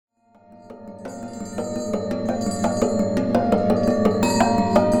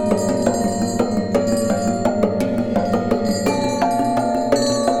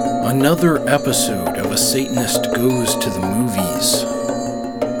another episode of A Satanist Goes to the Movies.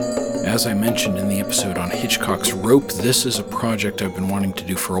 As I mentioned in the episode on Hitchcock's Rope, this is a project I've been wanting to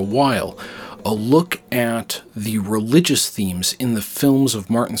do for a while. A look at the religious themes in the films of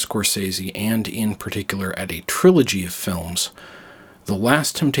Martin Scorsese, and in particular at a trilogy of films, The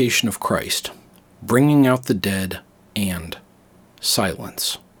Last Temptation of Christ, Bringing Out the Dead, and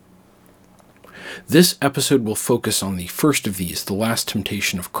Silence. This episode will focus on the first of these, The Last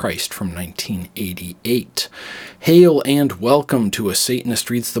Temptation of Christ from 1988. Hail and welcome to A Satanist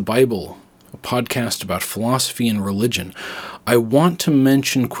Reads the Bible, a podcast about philosophy and religion. I want to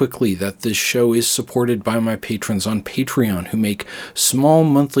mention quickly that this show is supported by my patrons on Patreon who make small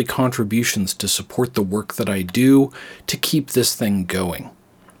monthly contributions to support the work that I do to keep this thing going.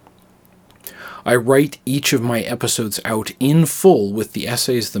 I write each of my episodes out in full with the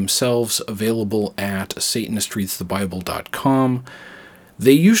essays themselves available at satanistreadsthebible.com.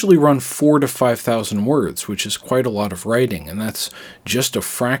 They usually run 4,000 to 5,000 words, which is quite a lot of writing, and that's just a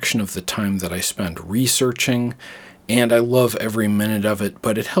fraction of the time that I spend researching, and I love every minute of it,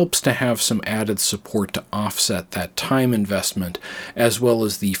 but it helps to have some added support to offset that time investment, as well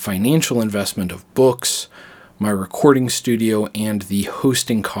as the financial investment of books, my recording studio, and the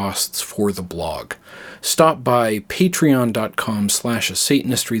hosting costs for the blog. Stop by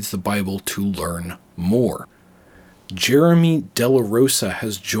patreon.com/asatanistreadsthebible to learn more. Jeremy Della Rosa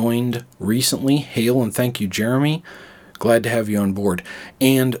has joined recently. Hail and thank you, Jeremy. Glad to have you on board.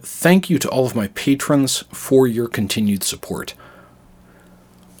 And thank you to all of my patrons for your continued support.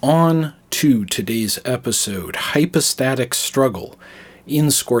 On to today's episode, Hypostatic Struggle in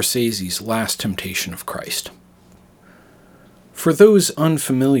Scorsese's Last Temptation of Christ. For those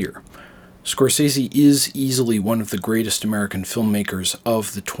unfamiliar, Scorsese is easily one of the greatest American filmmakers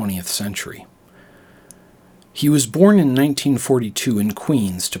of the 20th century. He was born in 1942 in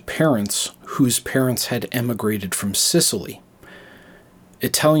Queens to parents whose parents had emigrated from Sicily.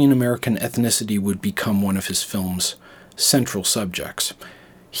 Italian-American ethnicity would become one of his film's central subjects.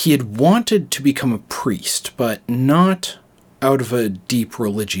 He had wanted to become a priest, but not out of a deep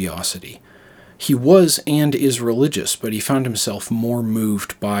religiosity. He was and is religious, but he found himself more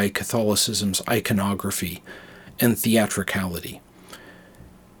moved by Catholicism's iconography and theatricality.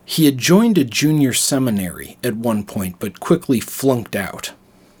 He had joined a junior seminary at one point, but quickly flunked out.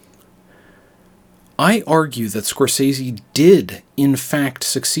 I argue that Scorsese did, in fact,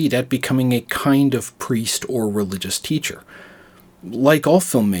 succeed at becoming a kind of priest or religious teacher. Like all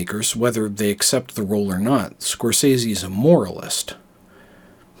filmmakers, whether they accept the role or not, Scorsese is a moralist.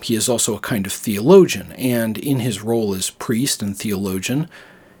 He is also a kind of theologian, and in his role as priest and theologian,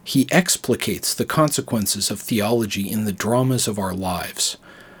 he explicates the consequences of theology in the dramas of our lives,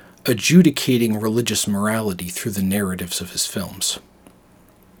 adjudicating religious morality through the narratives of his films.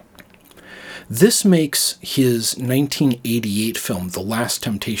 This makes his 1988 film, The Last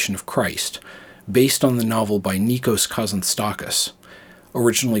Temptation of Christ, based on the novel by Nikos Kazantzakis,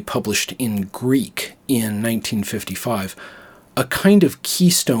 originally published in Greek in 1955, a kind of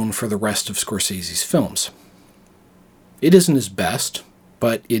keystone for the rest of Scorsese's films. It isn't his best,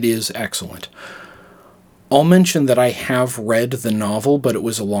 but it is excellent. I'll mention that I have read the novel, but it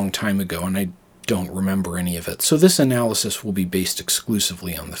was a long time ago, and I don't remember any of it, so this analysis will be based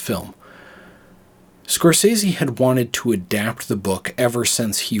exclusively on the film. Scorsese had wanted to adapt the book ever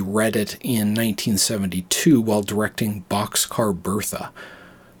since he read it in 1972 while directing Boxcar Bertha.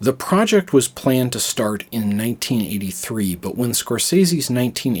 The project was planned to start in 1983, but when Scorsese's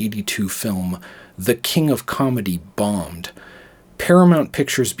 1982 film, The King of Comedy, bombed, Paramount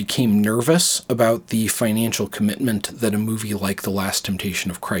Pictures became nervous about the financial commitment that a movie like The Last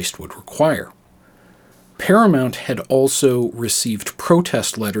Temptation of Christ would require. Paramount had also received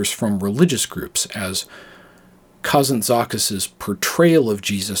protest letters from religious groups, as Kazantzakis' portrayal of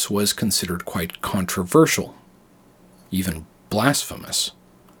Jesus was considered quite controversial, even blasphemous.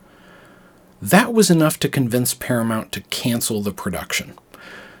 That was enough to convince Paramount to cancel the production.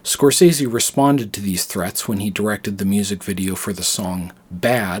 Scorsese responded to these threats when he directed the music video for the song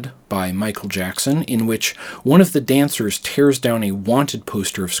Bad by Michael Jackson, in which one of the dancers tears down a wanted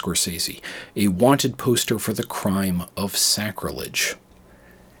poster of Scorsese, a wanted poster for the crime of sacrilege.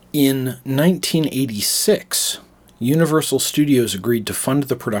 In 1986, Universal Studios agreed to fund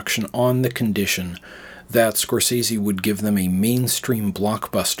the production on the condition that Scorsese would give them a mainstream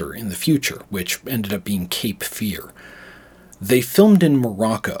blockbuster in the future, which ended up being Cape Fear. They filmed in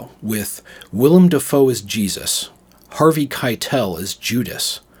Morocco with Willem Dafoe as Jesus, Harvey Keitel as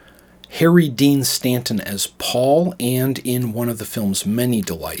Judas, Harry Dean Stanton as Paul, and in one of the film's many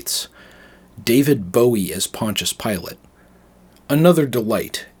delights, David Bowie as Pontius Pilate. Another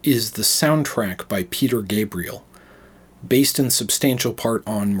delight is the soundtrack by Peter Gabriel, based in substantial part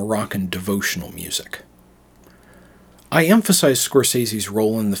on Moroccan devotional music. I emphasize Scorsese's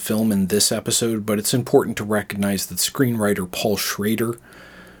role in the film in this episode, but it's important to recognize that screenwriter Paul Schrader,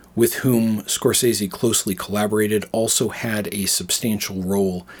 with whom Scorsese closely collaborated, also had a substantial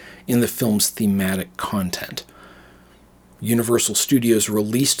role in the film's thematic content. Universal Studios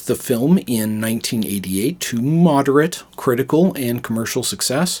released the film in 1988 to moderate critical and commercial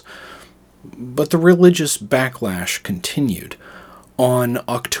success, but the religious backlash continued. On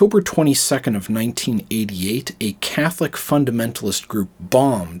October 22nd of 1988, a Catholic fundamentalist group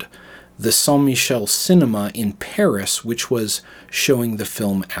bombed the Saint-Michel Cinema in Paris, which was showing the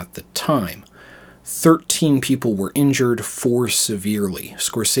film at the time. 13 people were injured, 4 severely.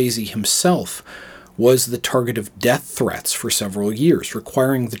 Scorsese himself was the target of death threats for several years,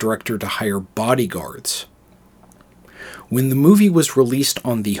 requiring the director to hire bodyguards. When the movie was released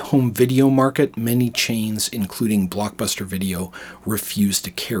on the home video market, many chains, including Blockbuster Video, refused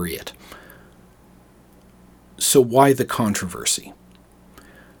to carry it. So why the controversy?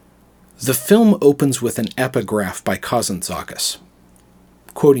 The film opens with an epigraph by Kazantzakis.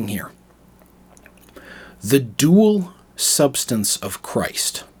 Quoting here, "The dual substance of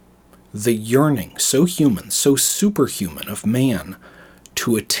Christ, the yearning so human, so superhuman of man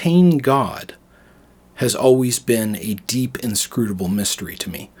to attain God, has always been a deep, inscrutable mystery to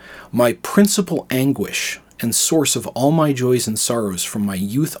me. My principal anguish and source of all my joys and sorrows from my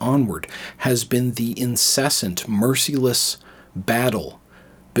youth onward has been the incessant, merciless battle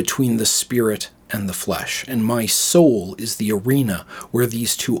between the spirit and the flesh, and my soul is the arena where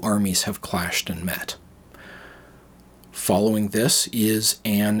these two armies have clashed and met." Following this is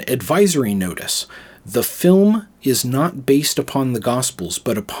an advisory notice. The film is not based upon the Gospels,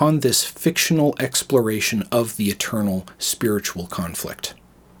 but upon this fictional exploration of the eternal spiritual conflict.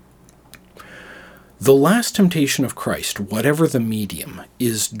 The Last Temptation of Christ, whatever the medium,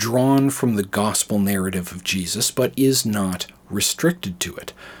 is drawn from the gospel narrative of Jesus, but is not restricted to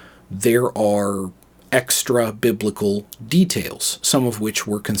it. There are extra biblical details, some of which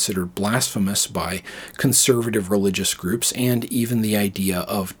were considered blasphemous by conservative religious groups, and even the idea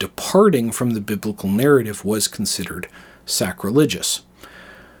of departing from the biblical narrative was considered sacrilegious.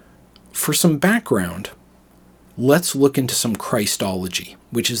 For some background, let's look into some Christology,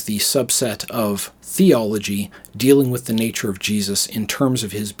 which is the subset of theology dealing with the nature of Jesus in terms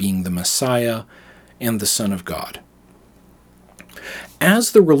of his being the Messiah and the Son of God.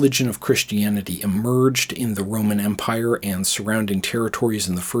 As the religion of Christianity emerged in the Roman Empire and surrounding territories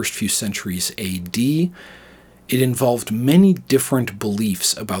in the first few centuries AD, it involved many different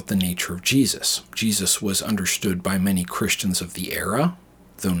beliefs about the nature of Jesus. Jesus was understood by many Christians of the era,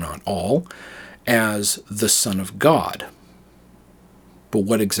 though not all, as the Son of God. But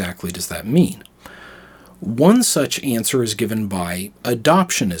what exactly does that mean? One such answer is given by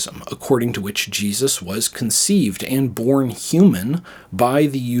adoptionism, according to which Jesus was conceived and born human by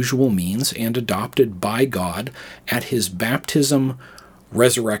the usual means and adopted by God at his baptism,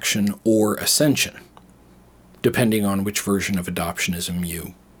 resurrection, or ascension, depending on which version of adoptionism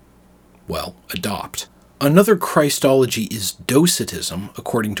you, adopt. Another Christology is Docetism,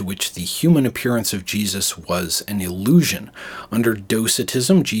 according to which the human appearance of Jesus was an illusion. Under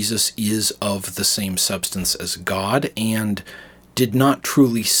Docetism, Jesus is of the same substance as God and did not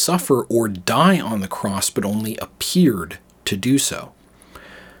truly suffer or die on the cross, but only appeared to do so.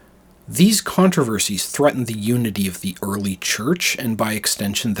 These controversies threatened the unity of the early church, and by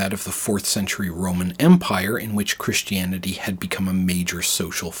extension that of the 4th century Roman Empire, in which Christianity had become a major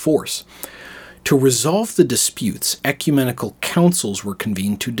social force. To resolve the disputes, ecumenical councils were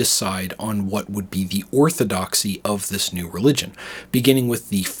convened to decide on what would be the orthodoxy of this new religion, beginning with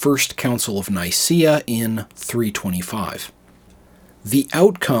the First Council of Nicaea in 325. The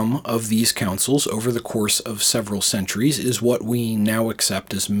outcome of these councils over the course of several centuries is what we now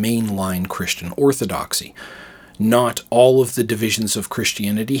accept as mainline Christian orthodoxy. Not all of the divisions of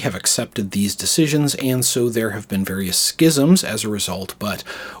Christianity have accepted these decisions, and so there have been various schisms as a result, but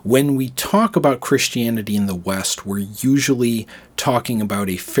when we talk about Christianity in the West, we're usually talking about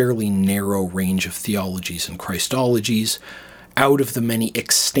a fairly narrow range of theologies and Christologies out of the many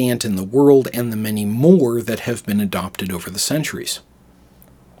extant in the world and the many more that have been adopted over the centuries.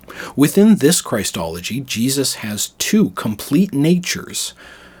 Within this Christology, Jesus has two complete natures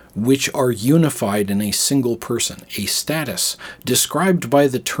which are unified in a single person, a status described by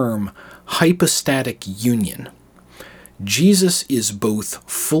the term hypostatic union. Jesus is both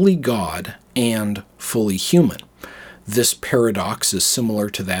fully God and fully human. This paradox is similar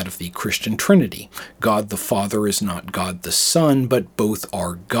to that of the Christian Trinity. God the Father is not God the Son, but both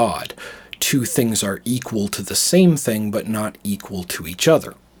are God. Two things are equal to the same thing, but not equal to each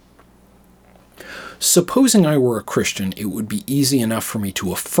other. Supposing I were a Christian, it would be easy enough for me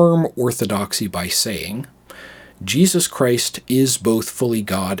to affirm orthodoxy by saying, Jesus Christ is both fully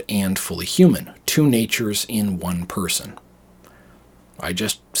God and fully human, two natures in one person. I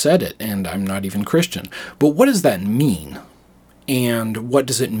just said it, and I'm not even Christian. But what does that mean? And what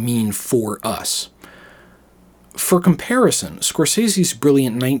does it mean for us? For comparison, Scorsese's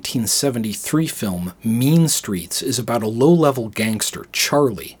brilliant 1973 film Mean Streets is about a low-level gangster,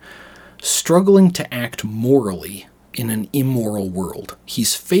 Charlie, struggling to act morally in an immoral world.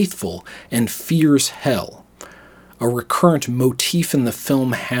 He's faithful and fears hell. A recurrent motif in the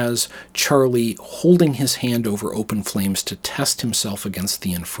film has Charlie holding his hand over open flames to test himself against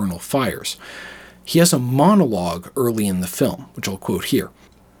the infernal fires. He has a monologue early in the film, which I'll quote here.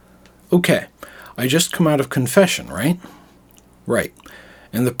 Okay, I just come out of confession, right? Right.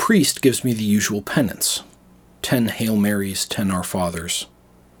 And the priest gives me the usual penance. 10 Hail Marys, 10 Our Fathers,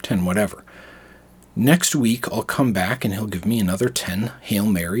 10 whatever. Next week, I'll come back and he'll give me another 10 Hail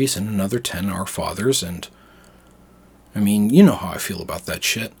Marys and another 10 Our Fathers, and I mean, you know how I feel about that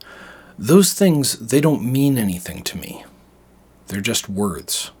shit. Those things, they don't mean anything to me. They're just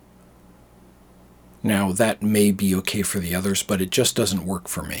words. Now, that may be okay for the others, but it just doesn't work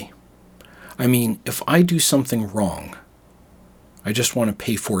for me. I mean, if I do something wrong, I just want to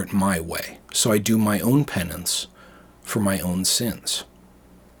pay for it my way, so I do my own penance for my own sins.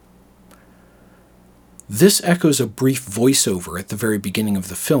 This echoes a brief voiceover at the very beginning of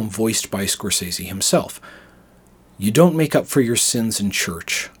the film voiced by Scorsese himself. You don't make up for your sins in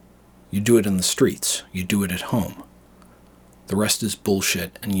church. You do it in the streets. You do it at home. The rest is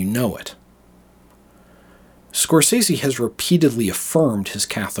bullshit, and you know it. Scorsese has repeatedly affirmed his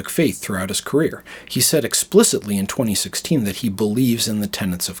Catholic faith throughout his career. He said explicitly in 2016 that he believes in the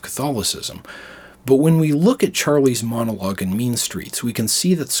tenets of Catholicism. But when we look at Charlie's monologue in Mean Streets, we can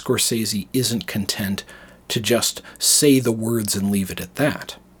see that Scorsese isn't content to just say the words and leave it at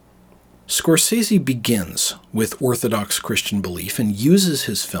that. Scorsese begins with Orthodox Christian belief and uses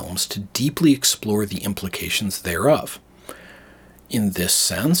his films to deeply explore the implications thereof. In this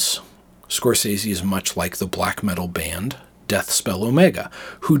sense, Scorsese is much like the black metal band Deathspell Omega,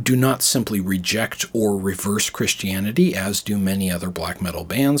 who do not simply reject or reverse Christianity, as do many other black metal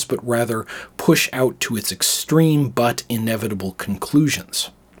bands, but rather push out to its extreme but inevitable conclusions.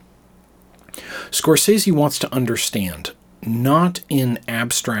 Scorsese wants to understand, not in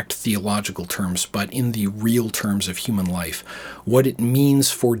abstract theological terms, but in the real terms of human life, what it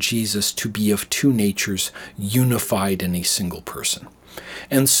means for Jesus to be of two natures unified in a single person.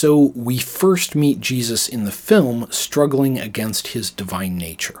 And so we first meet Jesus in the film struggling against his divine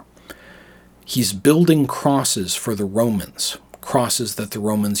nature. He's building crosses for the Romans, crosses that the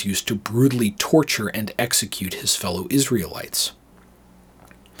Romans used to brutally torture and execute his fellow Israelites.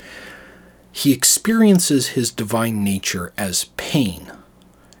 He experiences his divine nature as pain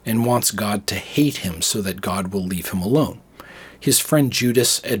and wants God to hate him so that God will leave him alone. His friend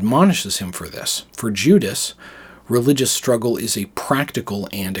Judas admonishes him for this. For Judas, religious struggle is a practical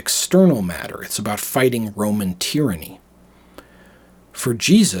and external matter. It's about fighting Roman tyranny. For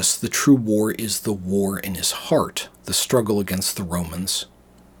Jesus, the true war is the war in his heart. The struggle against the Romans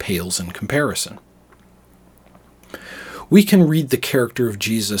pales in comparison. We can read the character of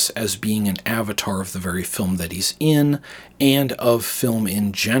Jesus as being an avatar of the very film that he's in, and of film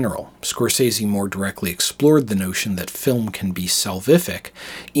in general. Scorsese more directly explored the notion that film can be salvific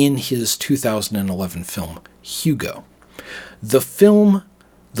in his 2011 film, Hugo. The film,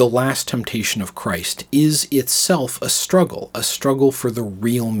 The Last Temptation of Christ, is itself a struggle for the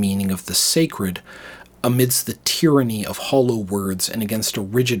real meaning of the sacred, amidst the tyranny of hollow words and against a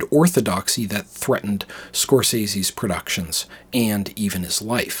rigid orthodoxy that threatened Scorsese's productions and even his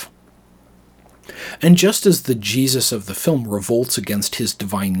life. And just as the Jesus of the film revolts against his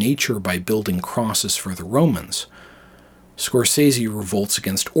divine nature by building crosses for the Romans, Scorsese revolts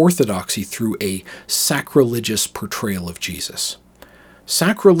against orthodoxy through a sacrilegious portrayal of Jesus.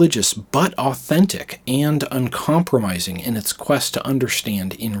 Sacrilegious but authentic and uncompromising in its quest to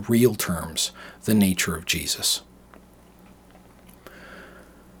understand in real terms the nature of Jesus.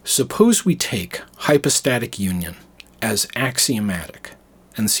 Suppose we take hypostatic union as axiomatic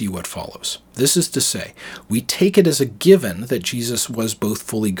and see what follows. This is to say, we take it as a given that Jesus was both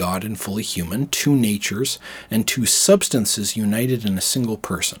fully God and fully human, two natures and two substances united in a single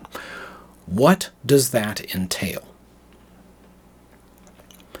person. What does that entail?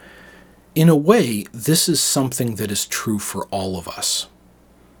 In a way, this is something that is true for all of us.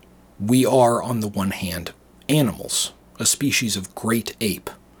 We are, on the one hand, animals, a species of great ape.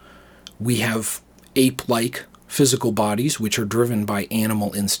 We have ape-like physical bodies which are driven by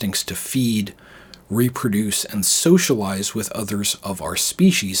animal instincts to feed, reproduce, and socialize with others of our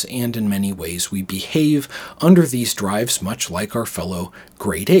species, and in many ways we behave under these drives much like our fellow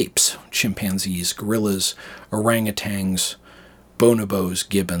great apes, chimpanzees, gorillas, orangutans, bonobos,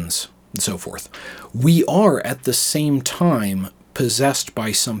 gibbons, and so forth. We are at the same time possessed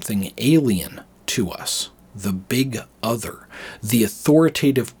by something alien to us, the big other, the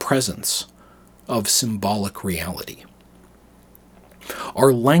authoritative presence of symbolic reality.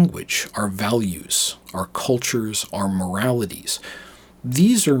 Our language, our values, our cultures, our moralities,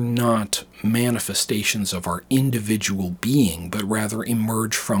 these are not manifestations of our individual being, but rather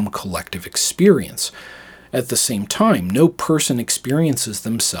emerge from collective experience. At the same time, no person experiences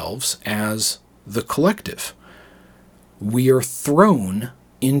themselves as the collective. We are thrown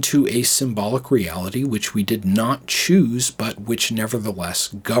into a symbolic reality which we did not choose, but which nevertheless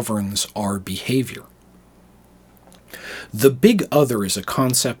governs our behavior. The big other is a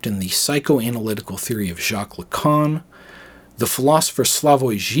concept in the psychoanalytical theory of Jacques Lacan. The philosopher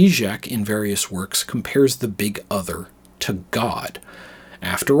Slavoj Žižek, in various works, compares the big other to God.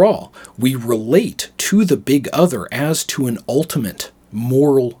 After all, we relate to the big other as to an ultimate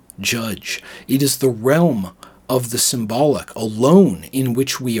moral judge. It is the realm of the symbolic alone in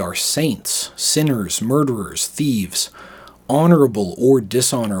which we are saints, sinners, murderers, thieves, honorable or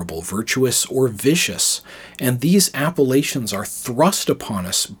dishonorable, virtuous or vicious, and these appellations are thrust upon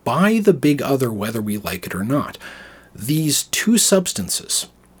us by the big other whether we like it or not. These two substances,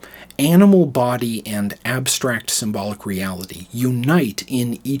 animal body and abstract symbolic reality, unite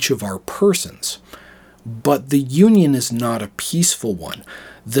in each of our persons, but the union is not a peaceful one.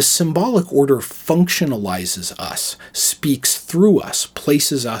 The symbolic order functionalizes us, speaks through us,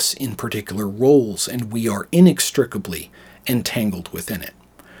 places us in particular roles, and we are inextricably entangled within it.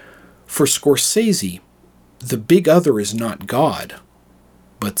 For Scorsese, the big other is not God,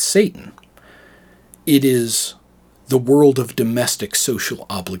 but Satan. It is the world of domestic social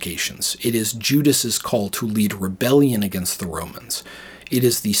obligations. It is Judas's call to lead rebellion against the Romans. It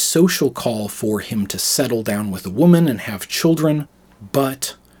is the social call for him to settle down with a woman and have children,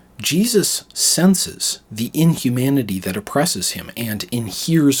 but Jesus senses the inhumanity that oppresses him and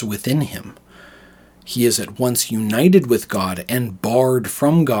inheres within him. He is at once united with God and barred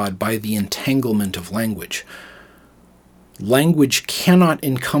from God by the entanglement of language. Language cannot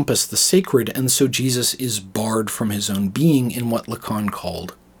encompass the sacred, and so Jesus is barred from his own being in what Lacan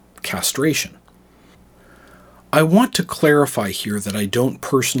called castration. I want to clarify here that I don't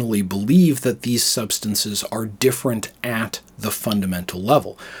personally believe that these substances are different at the fundamental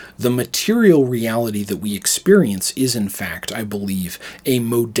level. The material reality that we experience is, in fact, I believe, a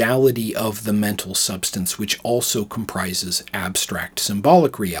modality of the mental substance which also comprises abstract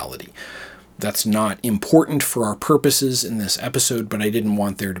symbolic reality. That's not important for our purposes in this episode, but I didn't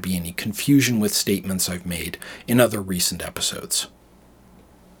want there to be any confusion with statements I've made in other recent episodes.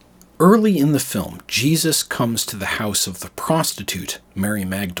 Early in the film, Jesus comes to the house of the prostitute, Mary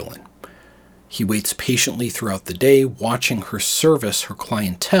Magdalene. He waits patiently throughout the day, watching her service her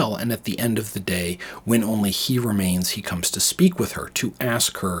clientele, and at the end of the day, when only he remains, he comes to speak with her, to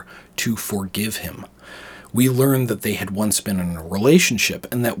ask her to forgive him. We learn that they had once been in a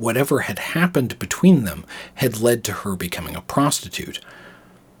relationship, and that whatever had happened between them had led to her becoming a prostitute.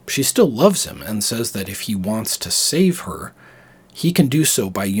 She still loves him and says that if he wants to save her, he can do so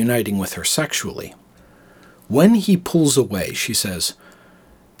by uniting with her sexually. When he pulls away, she says,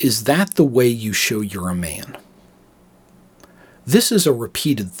 "Is that the way you show you're a man?" This is a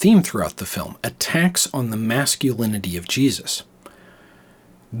repeated theme throughout the film, attacks on the masculinity of Jesus.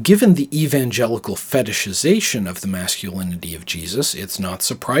 Given the evangelical fetishization of the masculinity of Jesus, it's not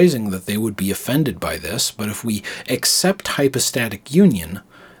surprising that they would be offended by this, but if we accept hypostatic union,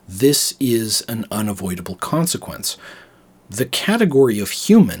 this is an unavoidable consequence. The category of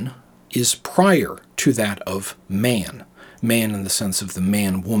human is prior to that of man. Man in the sense of the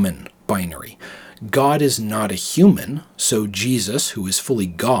man-woman binary. God is not a human, so Jesus, who is fully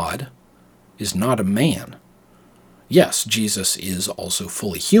God, is not a man. Yes, Jesus is also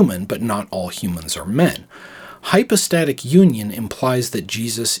fully human, but not all humans are men. Hypostatic union implies that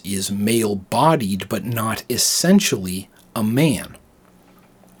Jesus is male-bodied, but not essentially a man.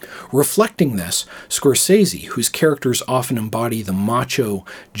 Reflecting this, Scorsese, whose characters often embody the macho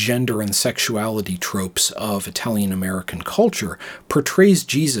gender and sexuality tropes of Italian-American culture, portrays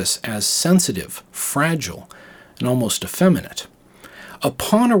Jesus as sensitive, fragile, and almost effeminate.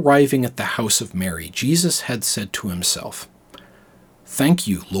 Upon arriving at the house of Mary, Jesus had said to himself, "Thank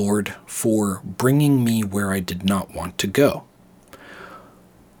you, Lord, for bringing me where I did not want to go."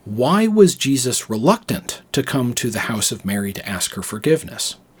 Why was Jesus reluctant to come to the house of Mary to ask her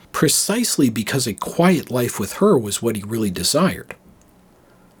forgiveness? Precisely because a quiet life with her was what he really desired.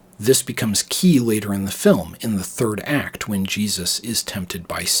 This becomes key later in the film, in the third act, when Jesus is tempted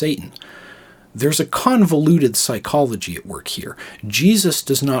by Satan. There's a convoluted psychology at work here. Jesus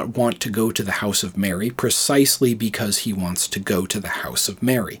does not want to go to the house of Mary precisely because he wants to go to the house of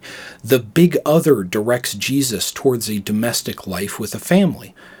Mary. The big other directs Jesus towards a domestic life with a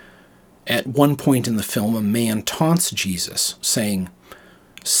family. At one point in the film, a man taunts Jesus, saying,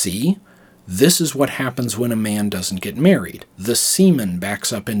 "See, this is what happens when a man doesn't get married. The semen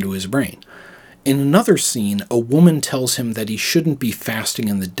backs up into his brain." In another scene, a woman tells him that he shouldn't be fasting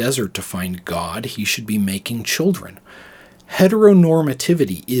in the desert to find God, he should be making children.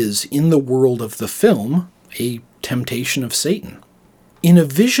 Heteronormativity is, in the world of the film, a temptation of Satan. In a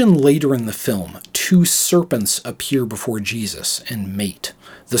vision later in the film, two serpents appear before Jesus and mate.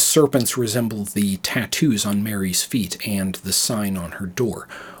 The serpents resemble the tattoos on Mary's feet and the sign on her door.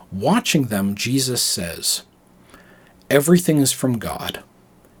 Watching them, Jesus says, "Everything is from God.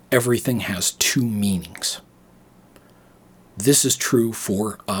 Everything has two meanings." This is true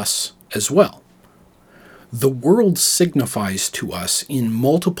for us as well. The world signifies to us in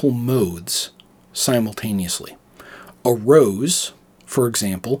multiple modes simultaneously. A rose, for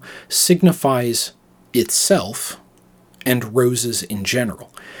example, signifies itself and roses in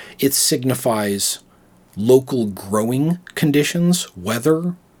general. It signifies local growing conditions,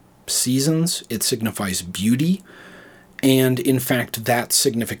 weather, seasons. It signifies beauty. And in fact, that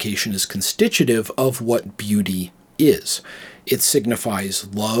signification is constitutive of what beauty is. It signifies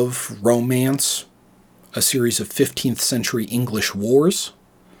love, romance, a series of 15th century English wars.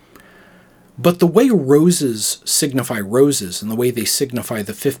 But the way roses signify roses and the way they signify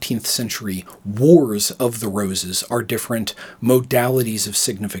the 15th century wars of the roses are different modalities of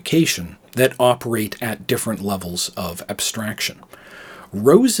signification that operate at different levels of abstraction.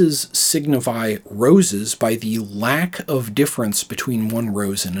 Roses signify roses by the lack of difference between one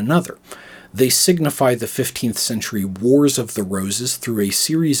rose and another. They signify the 15th century wars of the roses through a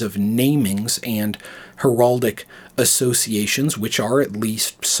series of namings and heraldic associations which are at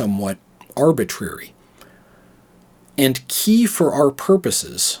least somewhat arbitrary. And key for our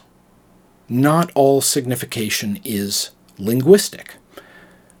purposes, not all signification is linguistic.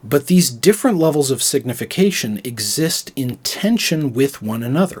 But these different levels of signification exist in tension with one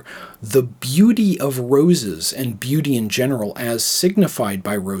another. The beauty of roses and beauty in general, as signified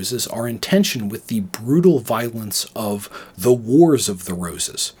by roses, are in tension with the brutal violence of the wars of the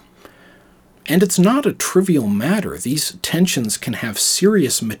roses. And it's not a trivial matter. These tensions can have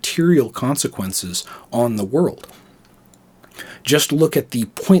serious material consequences on the world. Just look at the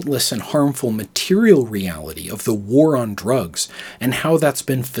pointless and harmful material reality of the war on drugs and how that's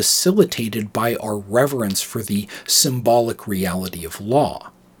been facilitated by our reverence for the symbolic reality of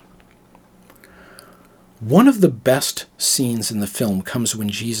law. One of the best scenes in the film comes when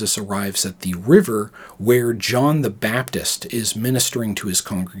Jesus arrives at the river where John the Baptist is ministering to his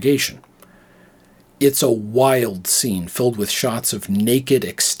congregation. It's a wild scene filled with shots of naked,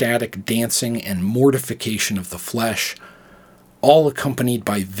 ecstatic dancing and mortification of the flesh, all accompanied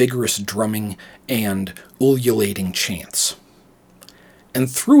by vigorous drumming and ululating chants.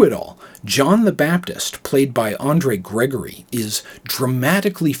 And through it all, John the Baptist, played by Andre Gregory, is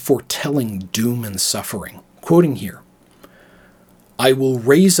dramatically foretelling doom and suffering. Quoting here, "I will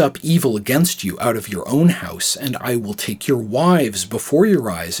raise up evil against you out of your own house, and I will take your wives before your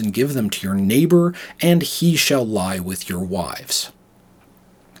eyes and give them to your neighbor, and he shall lie with your wives."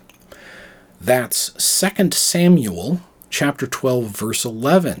 That's 2 Samuel chapter 12, verse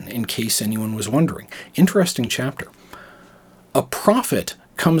 11, in case anyone was wondering. Interesting chapter. A prophet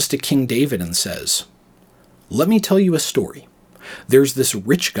comes to King David and says, "Let me tell you a story. There's this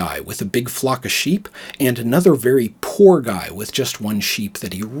rich guy with a big flock of sheep and another very poor guy with just one sheep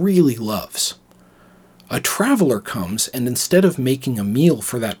that he really loves. A traveler comes, and instead of making a meal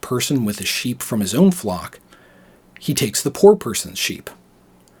for that person with a sheep from his own flock, he takes the poor person's sheep.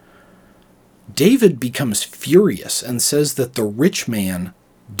 David becomes furious and says that the rich man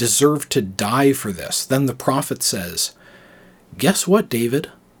deserved to die for this. Then the prophet says, "Guess what, David?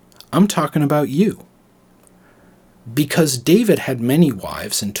 I'm talking about you." Because David had many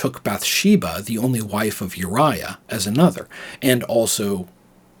wives and took Bathsheba, the only wife of Uriah, as another, and also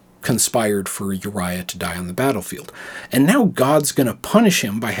conspired for Uriah to die on the battlefield. And now God's going to punish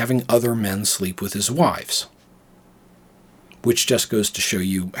him by having other men sleep with his wives. which just goes to show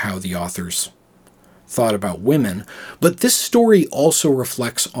you how the authors thought about women. But this story also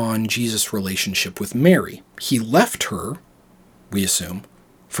reflects on Jesus' relationship with Mary. He left her, we assume,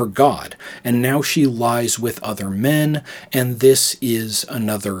 for God, and now she lies with other men, and this is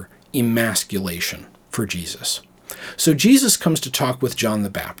another emasculation for Jesus. So Jesus comes to talk with John the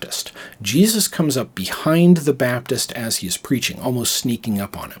Baptist. Jesus comes up behind the Baptist as he is preaching, almost sneaking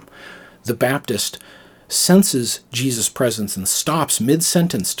up on him. The Baptist senses Jesus' presence and stops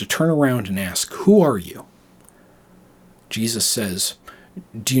mid-sentence to turn around and ask, "Who are you?" Jesus says,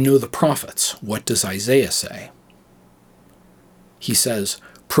 "Do you know the prophets? What does Isaiah say?" He says,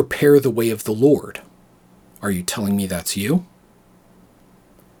 "Prepare the way of the Lord." Are you telling me that's you?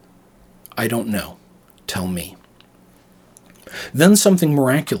 I don't know. Tell me. Then something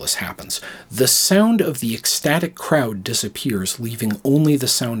miraculous happens. The sound of the ecstatic crowd disappears, leaving only the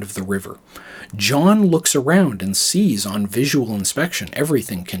sound of the river. John looks around and sees on visual inspection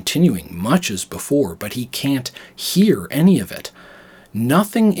everything continuing much as before, but he can't hear any of it.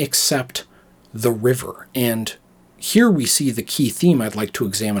 Nothing except the river. And here we see the key theme I'd like to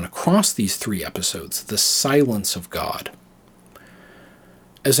examine across these 3 episodes, the silence of God.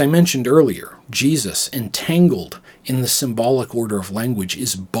 As I mentioned earlier, Jesus, entangled in the symbolic order of language,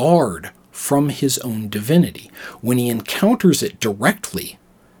 is barred from his own divinity. When he encounters it directly,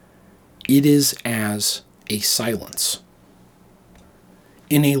 it is as a silence.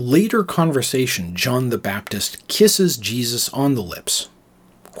 In a later conversation, John the Baptist kisses Jesus on the lips,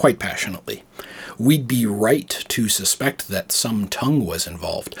 quite passionately. We'd be right to suspect that some tongue was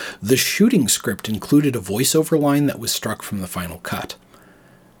involved. The shooting script included a voiceover line that was struck from the final cut.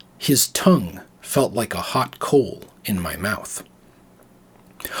 His tongue felt like a hot coal in my mouth.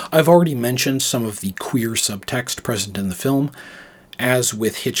 I've already mentioned some of the queer subtext present in the film. As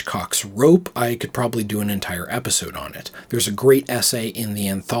with Hitchcock's Rope, I could probably do an entire episode on it. There's a great essay in the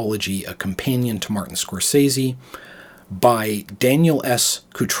anthology A Companion to Martin Scorsese by Daniel S.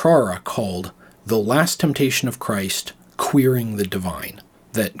 Cutrara called The Last Temptation of Christ, Queering the Divine,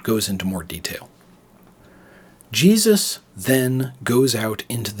 that goes into more detail. Jesus then goes out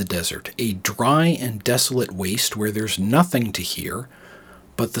into the desert, a dry and desolate waste where there's nothing to hear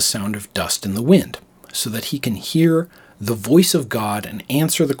but the sound of dust in the wind, so that he can hear the voice of God and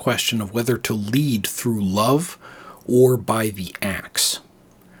answer the question of whether to lead through love or by the axe.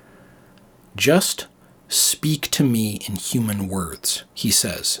 "Just speak to me in human words," he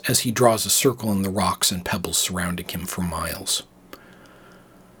says, as he draws a circle in the rocks and pebbles surrounding him for miles.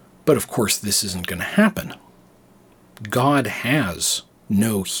 But of course, this isn't going to happen. God has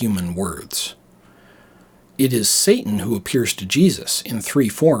no human words. It is Satan who appears to Jesus in 3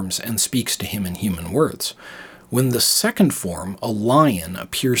 forms and speaks to him in human words. When the second form, a lion,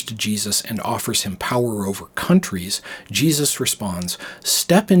 appears to Jesus and offers him power over countries, Jesus responds,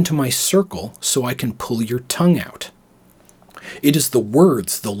 "Step into my circle so I can pull your tongue out." It is the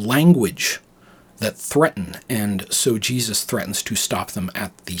words, the language, that threaten, and so Jesus threatens to stop them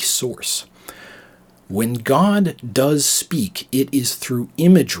at the source. When God does speak, it is through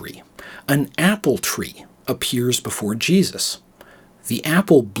imagery. An apple tree appears before Jesus. The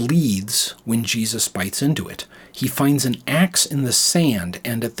apple bleeds when Jesus bites into it. He finds an axe in the sand,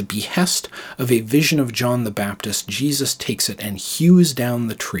 and at the behest of a vision of John the Baptist, Jesus takes it and hews down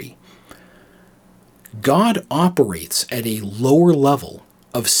the tree. God operates at a lower level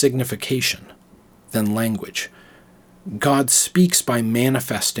of signification than language. God speaks by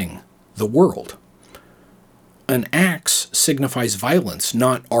manifesting the world. An axe signifies violence,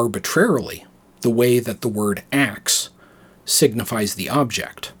 not arbitrarily, the way that the word axe signifies the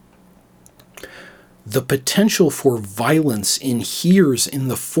object. The potential for violence inheres in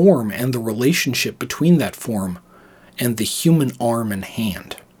the form and the relationship between that form and the human arm and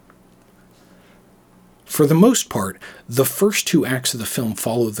hand. For the most part, the first 2 acts of the film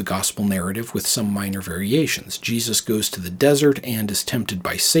follow the gospel narrative with some minor variations. Jesus goes to the desert and is tempted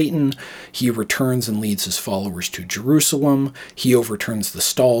by Satan. He returns and leads his followers to Jerusalem. He overturns the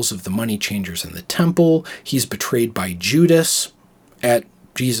stalls of the money changers in the temple. He's betrayed by Judas at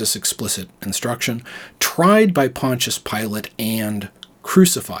Jesus' explicit instruction, tried by Pontius Pilate, and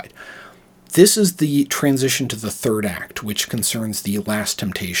crucified. This is the transition to the 3rd act, which concerns the last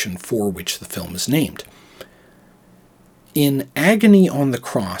temptation for which the film is named. In agony on the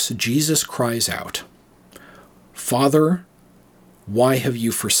cross, Jesus cries out, "Father, why have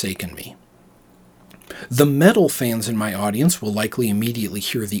you forsaken me?" The metal fans in my audience will likely immediately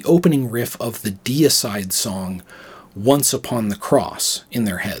hear the opening riff of the deicide song, "Once Upon the Cross," in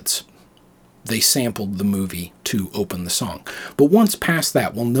their heads. They sampled the movie to open the song. But once past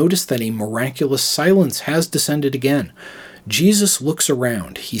that, we'll notice that a miraculous silence has descended again. Jesus looks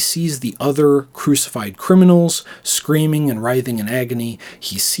around. He sees the other crucified criminals screaming and writhing in agony.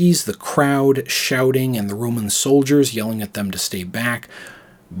 He sees the crowd shouting and the Roman soldiers yelling at them to stay back,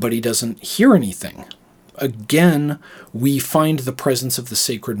 but he doesn't hear anything. Again, we find the presence of the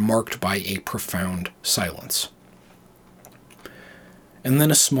sacred marked by a profound silence. And then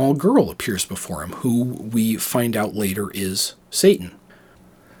a small girl appears before him, who we find out later is Satan.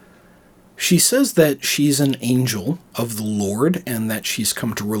 She says that she's an angel of the Lord and that she's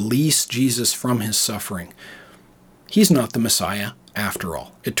come to release Jesus from his suffering. He's not the Messiah, after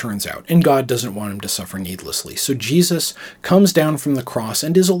all, it turns out, and God doesn't want him to suffer needlessly. So Jesus comes down from the cross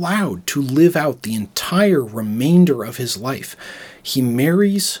and is allowed to live out the entire remainder of his life. He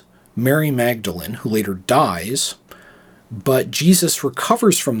marries Mary Magdalene, who later dies, but Jesus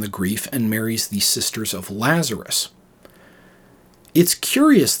recovers from the grief and marries the sisters of Lazarus. It's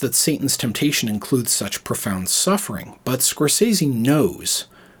curious that Satan's temptation includes such profound suffering, but Scorsese knows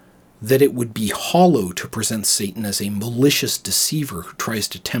that it would be hollow to present Satan as a malicious deceiver who tries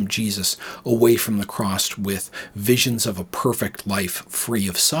to tempt Jesus away from the cross with visions of a perfect life free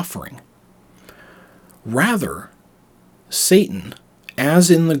of suffering. Rather, Satan,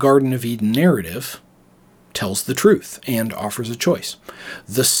 as in the Garden of Eden narrative, tells the truth and offers a choice.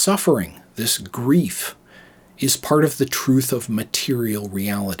 The suffering, this grief, is part of the truth of material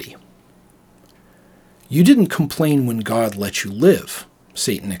reality. You didn't complain when God let you live,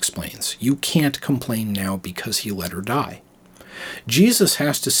 Satan explains. You can't complain now because he let her die. Jesus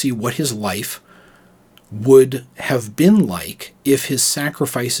has to see what his life would have been like if his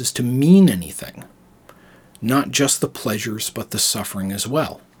sacrifice is to mean anything, not just the pleasures, but the suffering as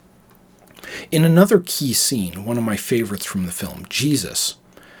well. In another key scene, one of my favorites from the film, Jesus,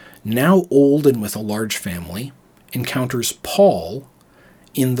 now old and with a large family, encounters Paul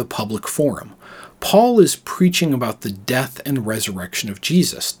in the public forum. Paul is preaching about the death and resurrection of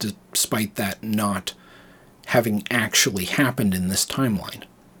Jesus, despite that not having actually happened in this timeline.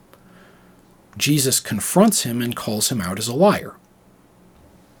 Jesus confronts him and calls him out as a liar.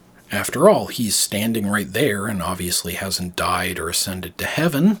 After all, he's standing right there and obviously hasn't died or ascended to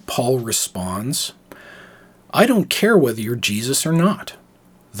heaven. Paul responds, "I don't care whether you're Jesus or not.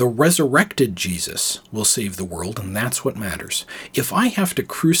 The resurrected Jesus will save the world, and that's what matters. If I have to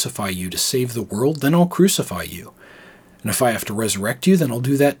crucify you to save the world, then I'll crucify you. And if I have to resurrect you, then I'll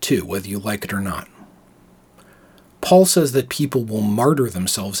do that too, whether you like it or not." Paul says that people will martyr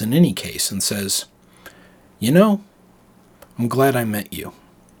themselves in any case and says, "You know, I'm glad I met you,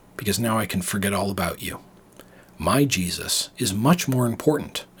 because now I can forget all about you. My Jesus is much more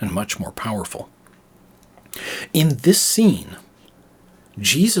important and much more powerful." In this scene,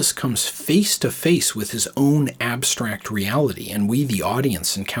 Jesus comes face to face with his own abstract reality, and we, the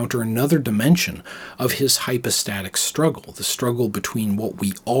audience, encounter another dimension of his hypostatic struggle, the struggle between what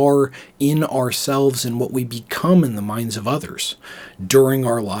we are in ourselves and what we become in the minds of others, during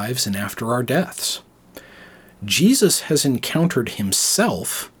our lives and after our deaths. Jesus has encountered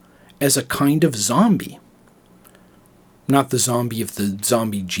himself as a kind of zombie. Not the zombie of the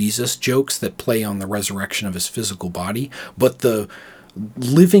zombie Jesus jokes that play on the resurrection of his physical body, but the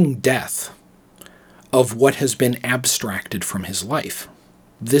living death of what has been abstracted from his life.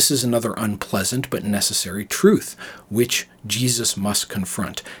 This is another unpleasant but necessary truth, which Jesus must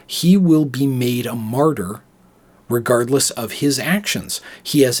confront. He will be made a martyr regardless of his actions.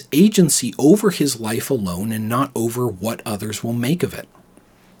 He has agency over his life alone and not over what others will make of it.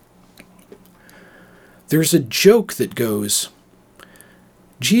 There's a joke that goes,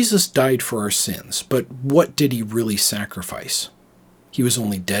 Jesus died for our sins, but what did he really sacrifice? He was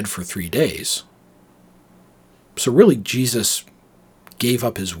only dead for 3 days. So really, Jesus gave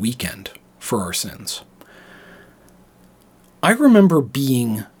up his weekend for our sins. I remember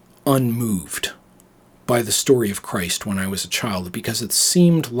being unmoved by the story of Christ when I was a child because it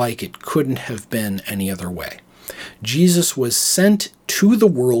seemed like it couldn't have been any other way. Jesus was sent to the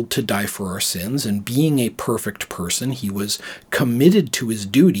world to die for our sins, and being a perfect person, he was committed to his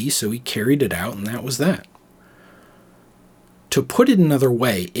duty, so he carried it out, and that was that. To put it another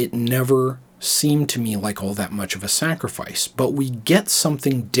way, it never seemed to me like all that much of a sacrifice, but we get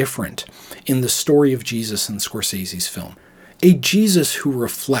something different in the story of Jesus in Scorsese's film. A Jesus who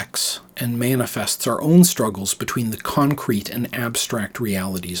reflects and manifests our own struggles between the concrete and abstract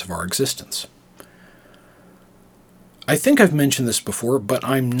realities of our existence. I think I've mentioned this before, but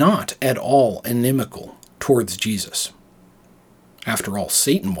I'm not at all inimical towards Jesus. After all,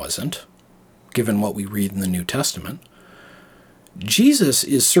 Satan wasn't, given what we read in the New Testament. Jesus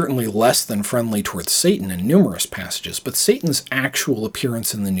is certainly less than friendly towards Satan in numerous passages, but Satan's actual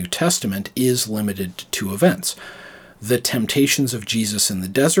appearance in the New Testament is limited to 2 events. the temptations of Jesus in the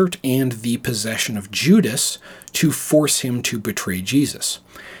desert and the possession of Judas to force him to betray Jesus.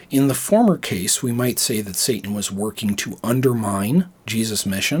 In the former case, we might say that Satan was working to undermine Jesus'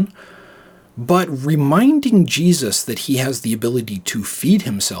 mission, but reminding Jesus that he has the ability to feed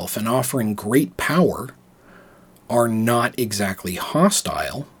himself and offering great power are not exactly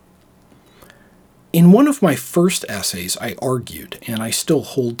hostile. In one of my first essays, I argued, and I still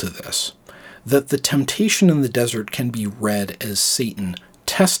hold to this, that the temptation in the desert can be read as Satan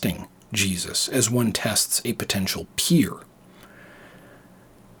testing Jesus, as one tests a potential peer.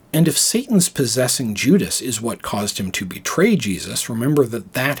 And if Satan's possessing Judas is what caused him to betray Jesus, remember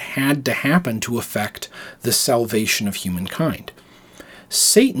that that had to happen to effect the salvation of humankind.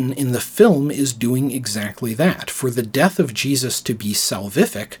 Satan in the film is doing exactly that. For the death of Jesus to be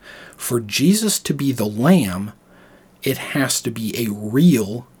salvific, for Jesus to be the lamb, it has to be a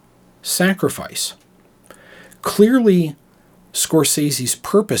real sacrifice. Clearly, Scorsese's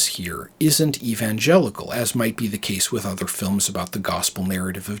purpose here isn't evangelical, as might be the case with other films about the gospel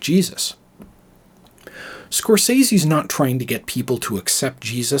narrative of Jesus. Scorsese's not trying to get people to accept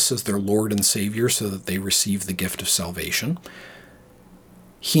Jesus as their Lord and Savior so that they receive the gift of salvation.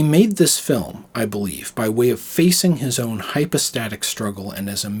 He made this film, I believe, by way of facing his own hypostatic struggle and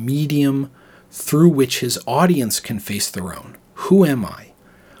as a medium through which his audience can face their own. Who am I?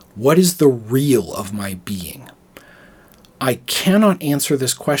 What is the real of my being? I cannot answer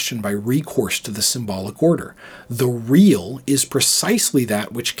this question by recourse to the symbolic order. The real is precisely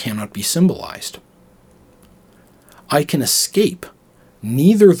that which cannot be symbolized. I can escape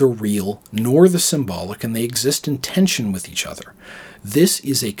neither the real nor the symbolic, and they exist in tension with each other. This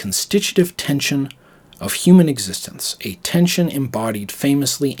is a constitutive tension of human existence, a tension embodied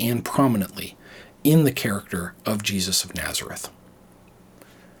famously and prominently in the character of Jesus of Nazareth.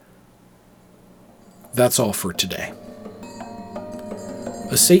 That's all for today.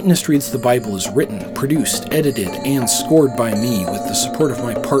 A Satanist Reads the Bible is written, produced, edited, and scored by me with the support of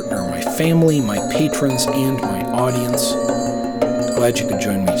my partner, my family, my patrons, and my audience. Glad you could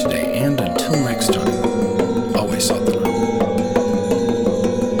join me today, and until next time.